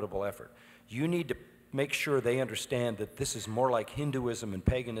formidable effort. You need to make sure they understand that this is more like Hinduism and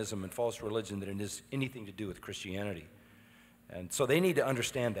paganism and false religion than it is anything to do with Christianity. And so they need to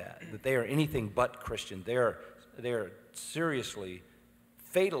understand that they are anything but Christian. They are seriously,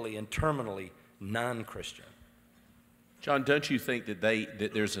 fatally, and terminally non-Christian. John, don't you think that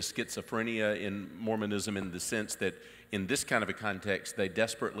there's a schizophrenia in Mormonism in the sense that in this kind of a context, they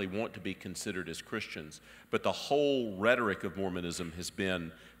desperately want to be considered as Christians, but the whole rhetoric of Mormonism has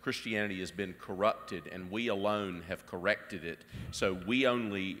been Christianity has been corrupted, and we alone have corrected it, so we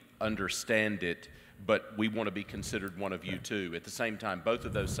only understand it, but we want to be considered one of you too. At the same time, both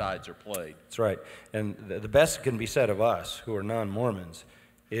of those sides are played. That's right. And the best that can be said of us, who are non-Mormons,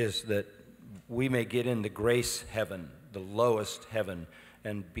 is that we may get into grace heaven, the lowest heaven,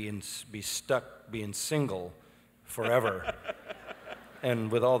 and be stuck being single forever,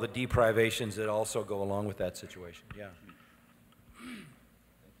 and with all the deprivations that also go along with that situation. Yeah.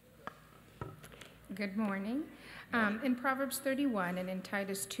 Good morning. In Proverbs 31 and in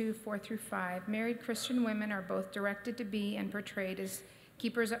Titus 2, 4 through 5, married Christian women are both directed to be and portrayed as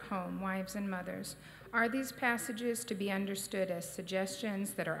keepers at home, wives and mothers. Are these passages to be understood as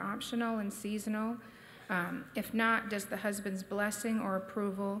suggestions that are optional and seasonal? If not, does the husband's blessing or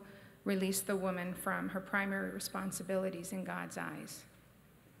approval release the woman from her primary responsibilities in God's eyes?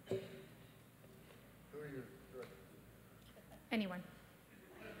 Anyone?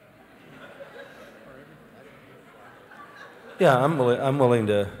 Yeah, I'm willing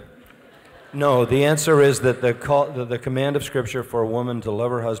to. No, the answer is that the command of Scripture for a woman to love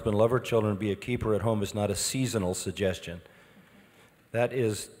her husband, love her children, be a keeper at home is not a seasonal suggestion. That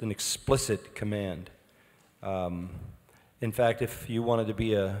is an explicit command. In fact, if you wanted to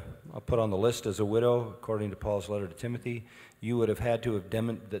be put on the list as a widow, according to Paul's letter to Timothy, you would have had to have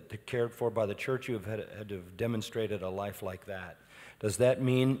cared for by the church. You have had to have demonstrated a life like that. Does that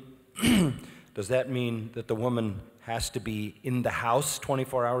mean that the woman has to be in the house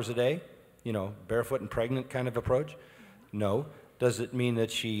 24 hours a day? You know, barefoot and pregnant kind of approach? No. Does it mean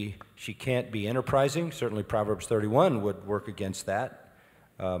that she can't be enterprising? Certainly Proverbs 31 would work against that.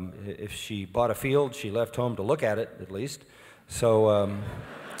 If she bought a field, she left home to look at it, at least. So,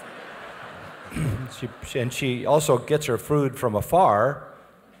 she also gets her food from afar.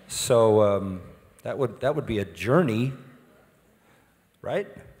 So that would be a journey, right?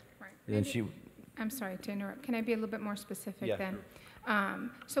 Right. I'm sorry to interrupt. Can I be a little bit more specific then? Sure.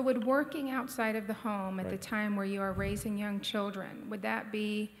 So would working outside of the home at the time where you are raising young children, would that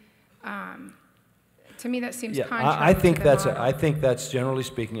be, to me that seems contrary I think to the that's model. I think that's generally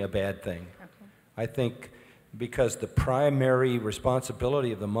speaking a bad thing. Okay. I think because the primary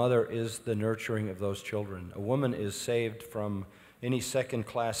responsibility of the mother is the nurturing of those children. A woman is saved from any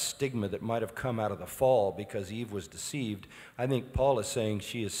second-class stigma that might have come out of the fall because Eve was deceived. I think Paul is saying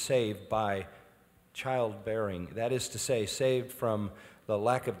she is saved by childbearing. That is to say, saved from the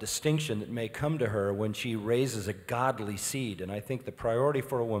lack of distinction that may come to her when she raises a godly seed. And I think the priority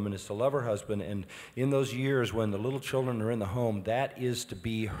for a woman is to love her husband, and in those years when the little children are in the home, that is to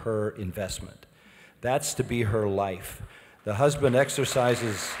be her investment. That's to be her life. The husband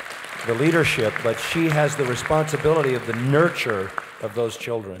exercises the leadership, but she has the responsibility of the nurture of those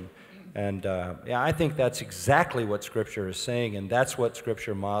children. And I think that's exactly what Scripture is saying, and that's what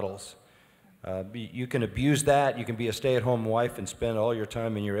Scripture models. You can abuse that. You can be a stay-at-home wife and spend all your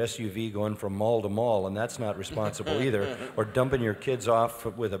time in your SUV going from mall to mall, and that's not responsible either, or dumping your kids off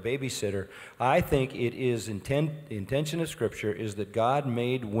with a babysitter. I think it is the intention of Scripture is that God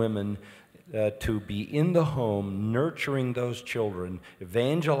made women to be in the home, nurturing those children,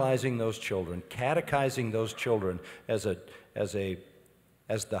 evangelizing those children, catechizing those children as the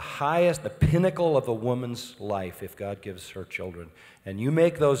highest, the pinnacle of a woman's life if God gives her children. And you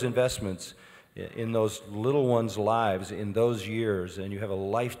make those investments in those little ones' lives in those years, and you have a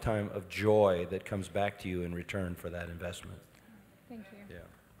lifetime of joy that comes back to you in return for that investment. Thank you. Yeah.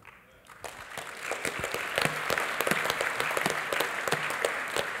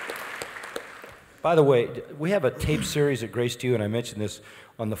 By the way, we have a tape series at Grace 2, and I mentioned this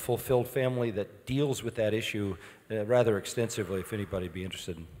on the Fulfilled Family that deals with that issue rather extensively. If anybody would be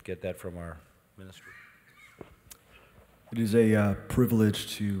interested, get that from our ministry. It is a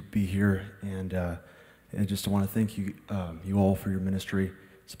privilege to be here, and I just want to thank you, you all for your ministry.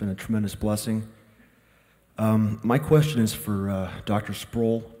 It's been a tremendous blessing. My question is for Dr.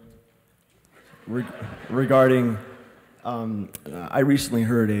 Sproul regarding. I recently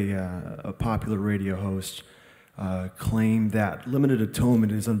heard a popular radio host claim that limited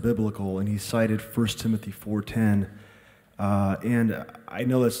atonement is unbiblical, and he cited 1 Timothy 4:10. And I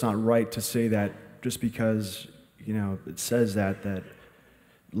know that's not right to say that just because it says that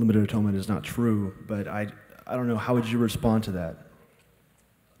limited atonement is not true. But I don't know. How would you respond to that?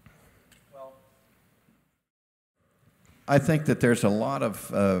 I think that there's a lot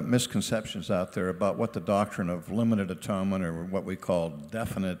of misconceptions out there about what the doctrine of limited atonement, or what we call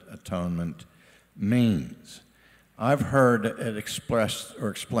definite atonement, means. I've heard it expressed or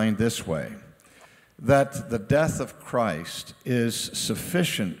explained this way, that the death of Christ is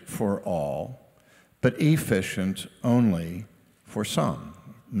sufficient for all, but efficient only for some,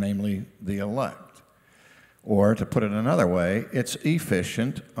 namely the elect. Or to put it another way, it's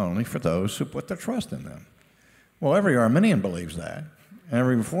efficient only for those who put their trust in them. Well, every Arminian believes that, and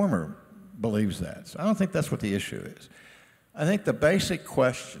every Reformer believes that. So I don't think that's what the issue is. I think the basic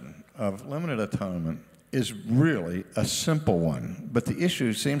question of limited atonement is really a simple one, but the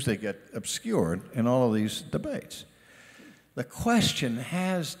issue seems to get obscured in all of these debates. The question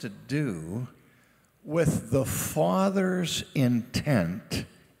has to do with the Father's intent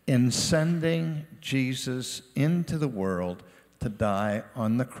in sending Jesus into the world to die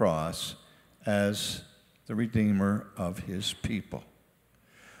on the cross as the Redeemer of his people.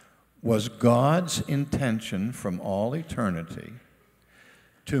 Was God's intention from all eternity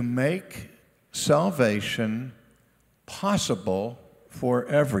to make salvation possible for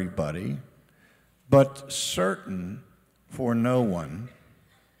everybody, but certain for no one?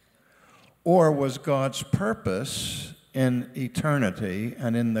 Or was God's purpose in eternity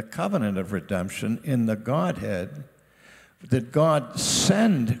and in the covenant of redemption, in the Godhead, did God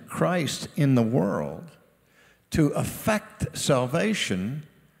send Christ in the world to effect salvation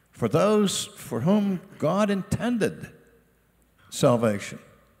for those for whom God intended salvation?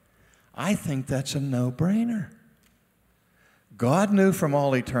 I think that's a no-brainer. God knew from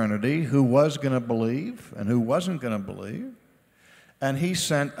all eternity who was going to believe and who wasn't going to believe, and he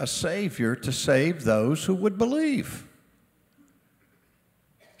sent a Savior to save those who would believe.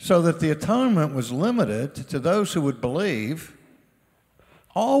 So that the atonement was limited to those who would believe,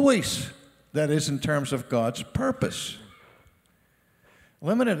 always, that is, in terms of God's purpose.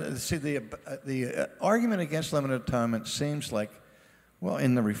 Limited, see, the argument against limited atonement seems like, well,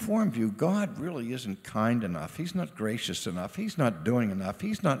 in the Reformed view, God really isn't kind enough. He's not gracious enough. He's not doing enough.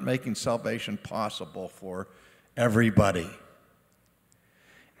 He's not making salvation possible for everybody.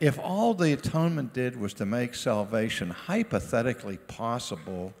 If all the atonement did was to make salvation hypothetically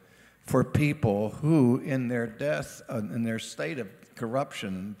possible for people who, in their death, in their state of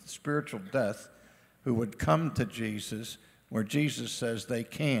corruption, spiritual death, who would come to Jesus, where Jesus says they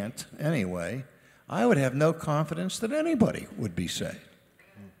can't anyway, I would have no confidence that anybody would be saved.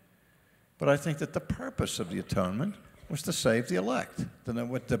 But I think that the purpose of the atonement was to save the elect.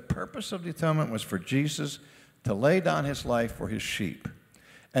 What the purpose of the atonement was for Jesus to lay down his life for his sheep.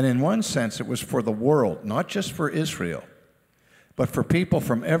 And in one sense, it was for the world, not just for Israel, but for people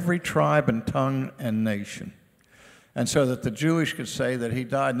from every tribe and tongue and nation. And so that the Jewish could say that he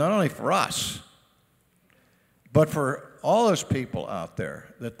died not only for us, but for all those people out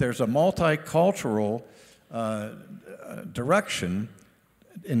there, that there's a multicultural direction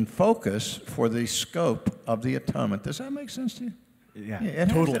in focus for the scope of the atonement. Does that make sense to you? Yeah, it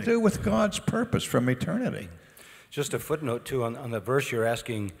totally. has to do with God's purpose from eternity. Just a footnote, too, on the verse you're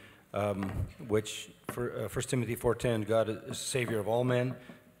asking, which, for 1 Timothy 4:10, God is the Savior of all men,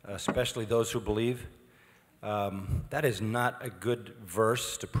 especially those who believe. That is not a good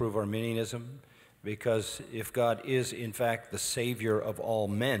verse to prove Arminianism, because if God is, in fact, the Savior of all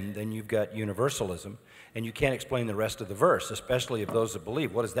men, then you've got universalism, and you can't explain the rest of the verse, especially of those that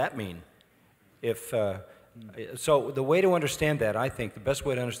believe. What does that mean? So the way to understand that, I think, the best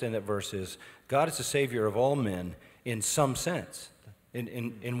way to understand that verse is God is the Savior of all men in some sense.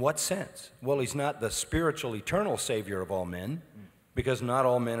 In what sense? Well, he's not the spiritual, eternal Savior of all men, because not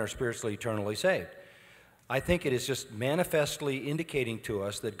all men are spiritually, eternally saved. I think it is just manifestly indicating to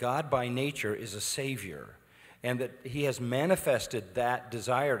us that God by nature is a Savior, and that he has manifested that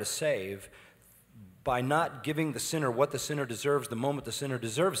desire to save by not giving the sinner what the sinner deserves the moment the sinner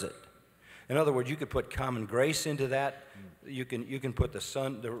deserves it. In other words, you could put common grace into that. You can put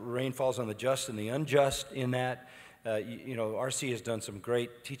the rain falls on the just and the unjust in that. R.C. has done some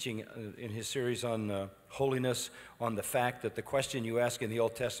great teaching in his series on holiness, on the fact that the question you ask in the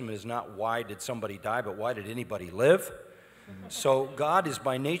Old Testament is not why did somebody die, but why did anybody live? So God is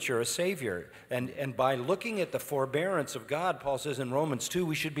by nature a Savior. And by looking at the forbearance of God, Paul says in Romans 2,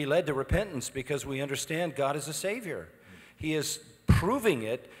 we should be led to repentance because we understand God is a Savior. He is proving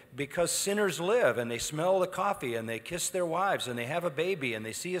it because sinners live, and they smell the coffee, and they kiss their wives, and they have a baby, and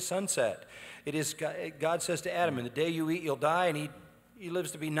they see a sunset. It is God says to Adam, in the day you eat, you'll die, and he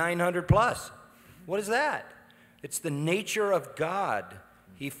lives to be 900 plus. What is that? It's the nature of God.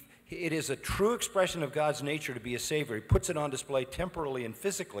 It is a true expression of God's nature to be a Savior. He puts it on display temporally and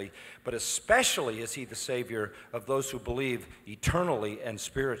physically, but especially is he the Savior of those who believe eternally and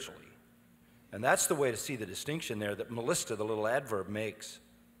spiritually. And that's the way to see the distinction there that Melista, the little adverb, makes.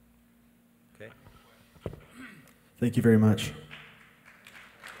 Okay? Thank you very much.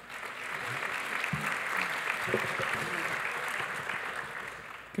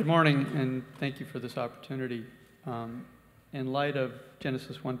 Good morning, and thank you for this opportunity. In light of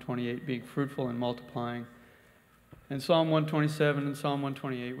Genesis 1:28 being fruitful and multiplying, and Psalm 127 and Psalm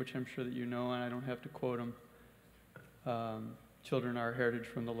 128, which I'm sure that you know, and I don't have to quote them, children are a heritage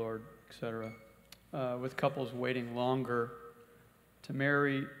from the Lord, etc. With couples waiting longer to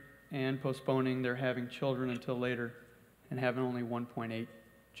marry and postponing their having children until later and having only 1.8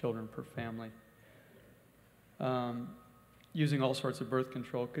 children per family. Using all sorts of birth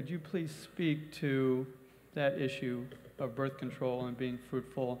control. Could you please speak to that issue of birth control and being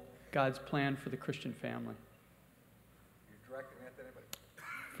fruitful, God's plan for the Christian family? You're directing that to anybody?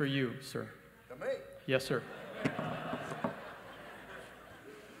 For you, sir. To me? Yes, sir.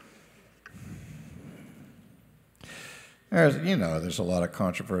 There's a lot of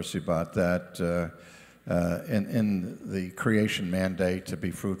controversy about that in the creation mandate to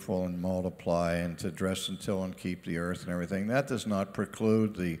be fruitful and multiply and to dress and till and keep the earth and everything. That does not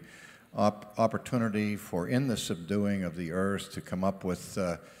preclude the opportunity for, in the subduing of the earth, to come up with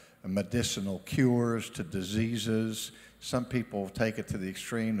medicinal cures to diseases. Some people take it to the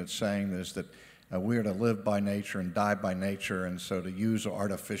extreme that's saying this, that we are to live by nature and die by nature, and so to use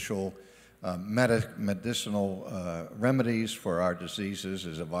artificial medicinal remedies for our diseases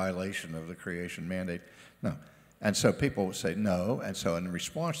is a violation of the creation mandate. No. And so people say no, and so in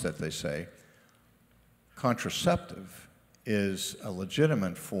response to that they say contraceptive is a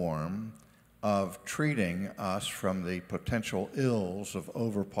legitimate form of treating us from the potential ills of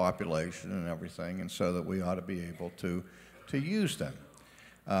overpopulation and everything, and so that we ought to be able to use them.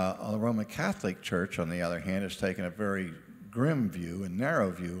 The Roman Catholic Church, on the other hand, has taken a very grim view and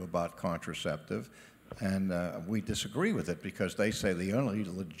narrow view about contraceptive, and we disagree with it because they say the only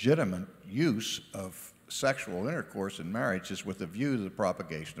legitimate use of sexual intercourse in marriage is with the view to the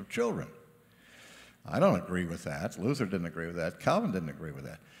propagation of children. I don't agree with that. Luther didn't agree with that. Calvin didn't agree with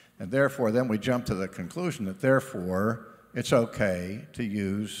that. And therefore, then we jump to the conclusion that therefore it's okay to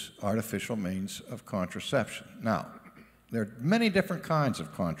use artificial means of contraception. Now, there are many different kinds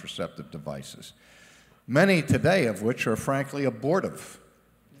of contraceptive devices, many today of which are frankly abortive.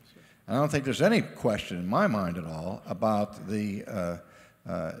 I don't think there's any question in my mind at all about the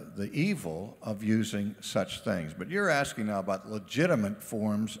evil of using such things. But you're asking now about legitimate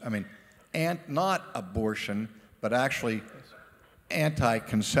forms, and not abortion, but actually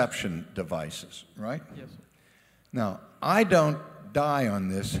anti-conception devices, right? Yes, sir. Now, I don't die on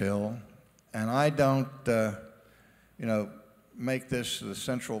this hill, and I don't, make this the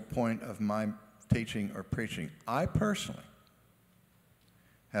central point of my teaching or preaching. I personally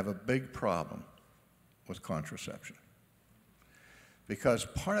have a big problem with contraception, because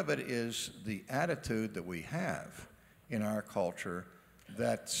part of it is the attitude that we have in our culture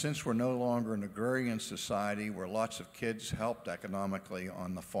that since we're no longer an agrarian society where lots of kids helped economically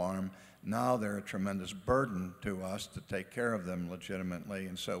on the farm, now they're a tremendous burden to us to take care of them legitimately,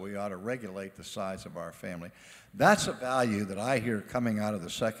 and so we ought to regulate the size of our family. That's a value that I hear coming out of the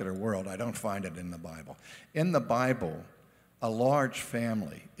secular world. I don't find it in the Bible. In the Bible, a large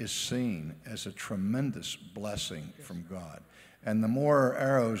family is seen as a tremendous blessing from God. And the more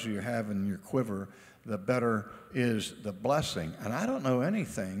arrows you have in your quiver, the better is the blessing. And I don't know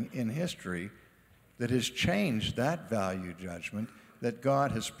anything in history that has changed that value judgment that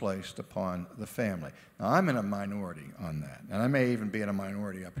God has placed upon the family. Now, I'm in a minority on that, and I may even be in a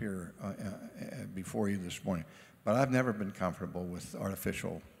minority up here before you this morning, but I've never been comfortable with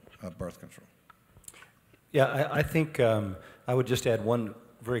artificial birth control. Yeah, I think I would just add one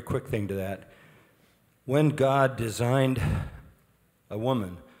very quick thing to that. When God designed a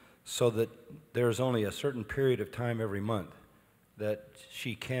woman so that there's only a certain period of time every month that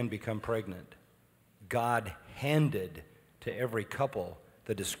she can become pregnant, God handed to every couple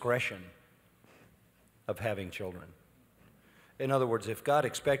the discretion of having children. In other words, if God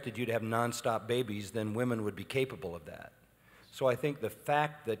expected you to have nonstop babies, then women would be capable of that. So I think the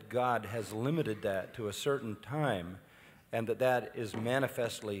fact that God has limited that to a certain time, and that is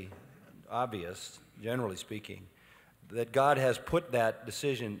manifestly obvious, generally speaking, that God has put that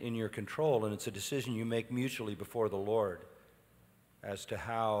decision in your control, and it's a decision you make mutually before the Lord as to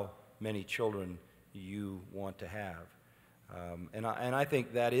how many children you want to have. And I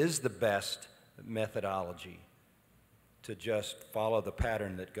think that is the best methodology, to just follow the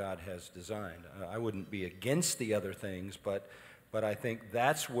pattern that God has designed. I wouldn't be against the other things, but I think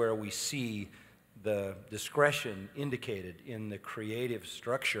that's where we see the discretion indicated in the creative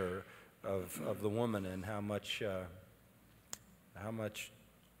structure of the woman, and how much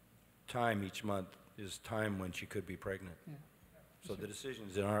time each month is time when she could be pregnant. Yeah. So the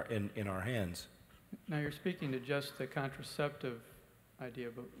decision's in our hands. Now, you're speaking to just the contraceptive idea,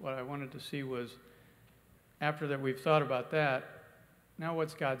 but what I wanted to see was, after that we've thought about that, now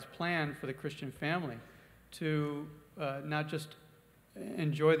what's God's plan for the Christian family to not just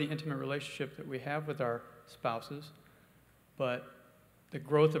enjoy the intimate relationship that we have with our spouses, but the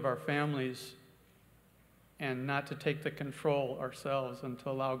growth of our families, and not to take the control ourselves, and to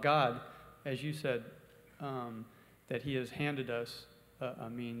allow God, as you said, that He has handed us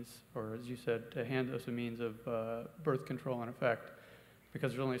a means, or as you said, to hand us a means of birth control in effect,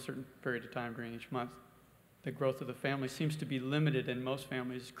 because there's only a certain period of time during each month the growth of the family seems to be limited in most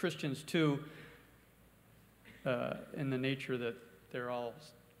families. Christians, too, in the nature that they're all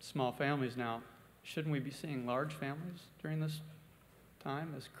small families now, shouldn't we be seeing large families during this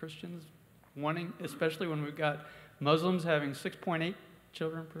time as Christians wanting, especially when we've got Muslims having 6.8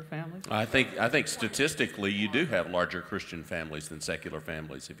 children per family? I think statistically you do have larger Christian families than secular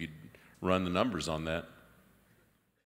families if you run the numbers on that.